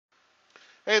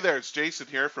Hey there, it's Jason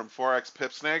here from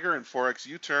 4XPipSnager and 4X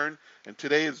UTurn, and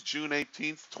today is June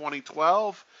 18th,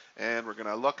 2012, and we're going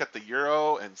to look at the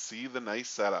euro and see the nice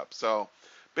setup. So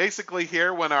basically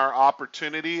here, when our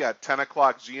opportunity at 10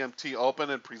 o'clock GMT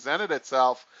opened and presented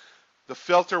itself, the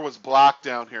filter was black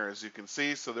down here, as you can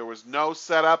see, so there was no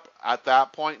setup at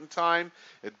that point in time.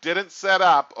 It didn't set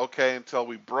up, okay, until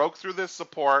we broke through this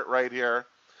support right here,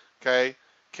 okay,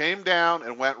 came down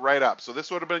and went right up. So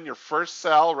this would have been your first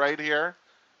sell right here,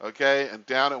 okay, and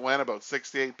down it went about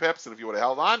 68 pips, and if you would have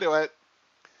held on to it,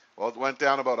 well, it went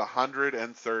down about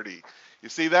 130. You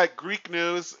see that Greek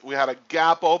news, we had a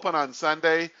gap open on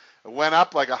Sunday, it went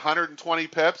up like 120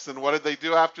 pips, and what did they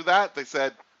do after that? They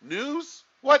said, news?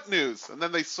 What news? And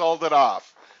then they sold it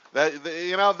off.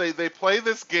 They play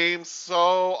this game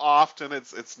so often,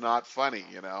 it's not funny,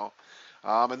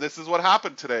 and this is what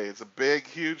happened today. It's a big,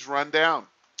 huge rundown.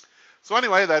 So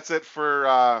anyway, that's it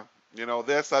for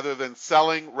this, other than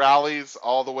selling rallies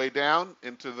all the way down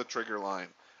into the trigger line.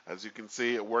 As you can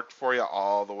see, it worked for you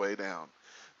all the way down.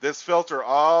 This filter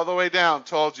all the way down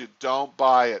told you don't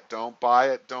buy it, don't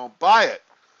buy it, don't buy it.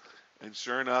 And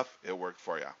sure enough, it worked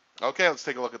for you. Okay, let's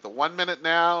take a look at the 1 minute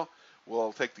now.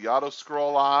 We'll take the auto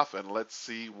scroll off and let's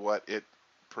see what it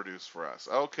produced for us.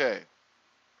 Okay.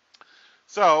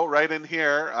 So right in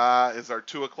here is our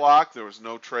 2 o'clock. There was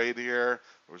no trade here.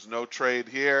 There was no trade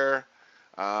here.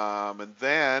 And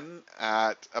then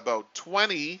at about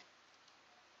 20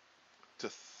 to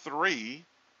 3,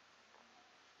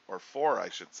 or 4, I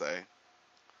should say,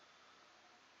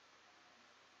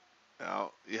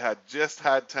 you had just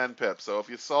had 10 pips. So if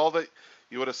you sold it,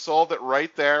 you would have sold it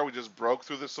right there. We just broke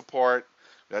through the support.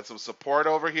 We had some support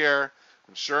over here.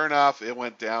 And sure enough, it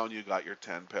went down. You got your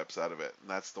 10 pips out of it. And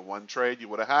that's the one trade you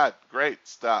would have had. Great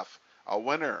stuff. A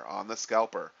winner on the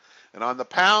scalper. And on the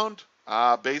pound,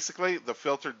 basically, the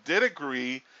filter did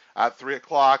agree at 3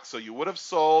 o'clock. So you would have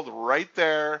sold right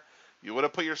there. You would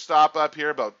have put your stop up here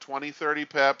about 20, 30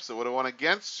 pips. It would have went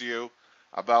against you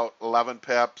about 11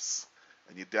 pips.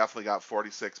 And you definitely got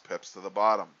 46 pips to the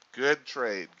bottom. Good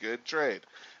trade, good trade.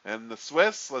 And the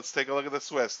Swiss, let's take a look at the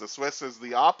Swiss. The Swiss is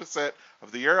the opposite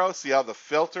of the euro. See how the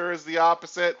filter is the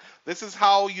opposite? This is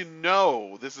how you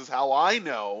know, this is how I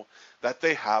know that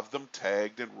they have them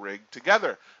tagged and rigged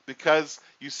together. Because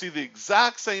you see the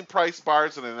exact same price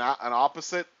bars in an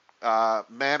opposite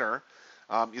manner.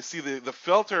 You see the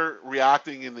filter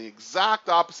reacting in the exact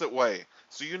opposite way.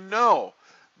 So you know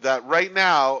that right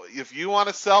now, if you want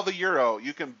to sell the euro,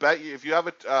 you can bet, if you have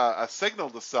a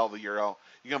signal to sell the euro,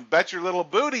 you can bet your little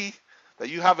booty that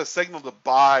you have a signal to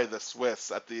buy the Swiss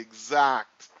at the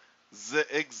exact,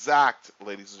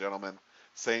 ladies and gentlemen,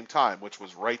 same time, which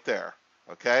was right there.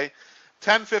 Okay,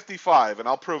 10:55, and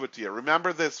I'll prove it to you.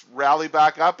 Remember this rally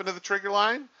back up into the trigger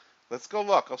line? Let's go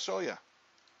look. I'll show you.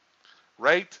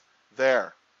 Right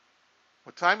there.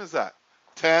 What time is that?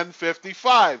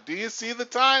 10:55. Do you see the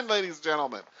time, ladies and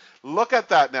gentlemen? Look at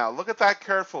that now. Look at that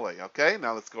carefully. Okay,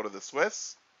 now let's go to the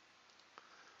Swiss.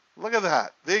 Look at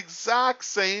that. The exact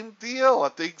same deal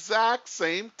at the exact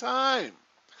same time.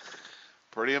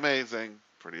 Pretty amazing.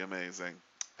 Pretty amazing.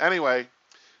 Anyway,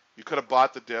 you could have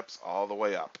bought the dips all the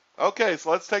way up. Okay,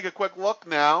 so let's take a quick look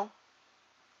now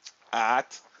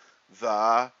at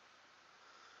the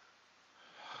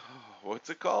what's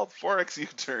it called? 4X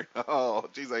UTurn. Oh,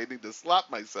 geez, I need to slap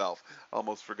myself.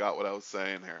 Almost forgot what I was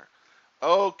saying here.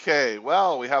 Okay,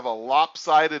 well, we have a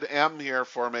lopsided M here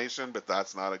formation, but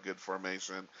that's not a good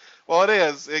formation. Well, it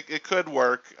is. It could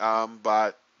work,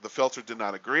 but the filter did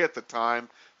not agree at the time.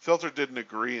 Filter didn't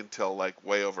agree until like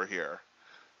way over here.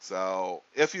 So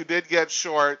if you did get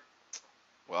short,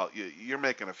 well, you're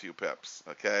making a few pips,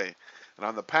 okay? And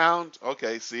on the pound,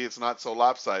 okay, see, it's not so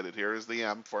lopsided. Here is the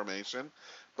M formation.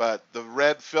 But the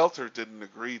red filter didn't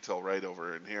agree till right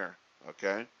over in here,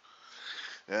 okay?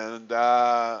 And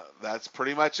that's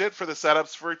pretty much it for the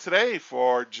setups for today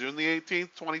for June the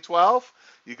 18th, 2012.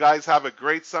 You guys have a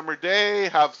great summer day.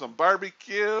 Have some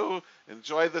barbecue.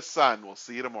 Enjoy the sun. We'll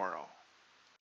see you tomorrow.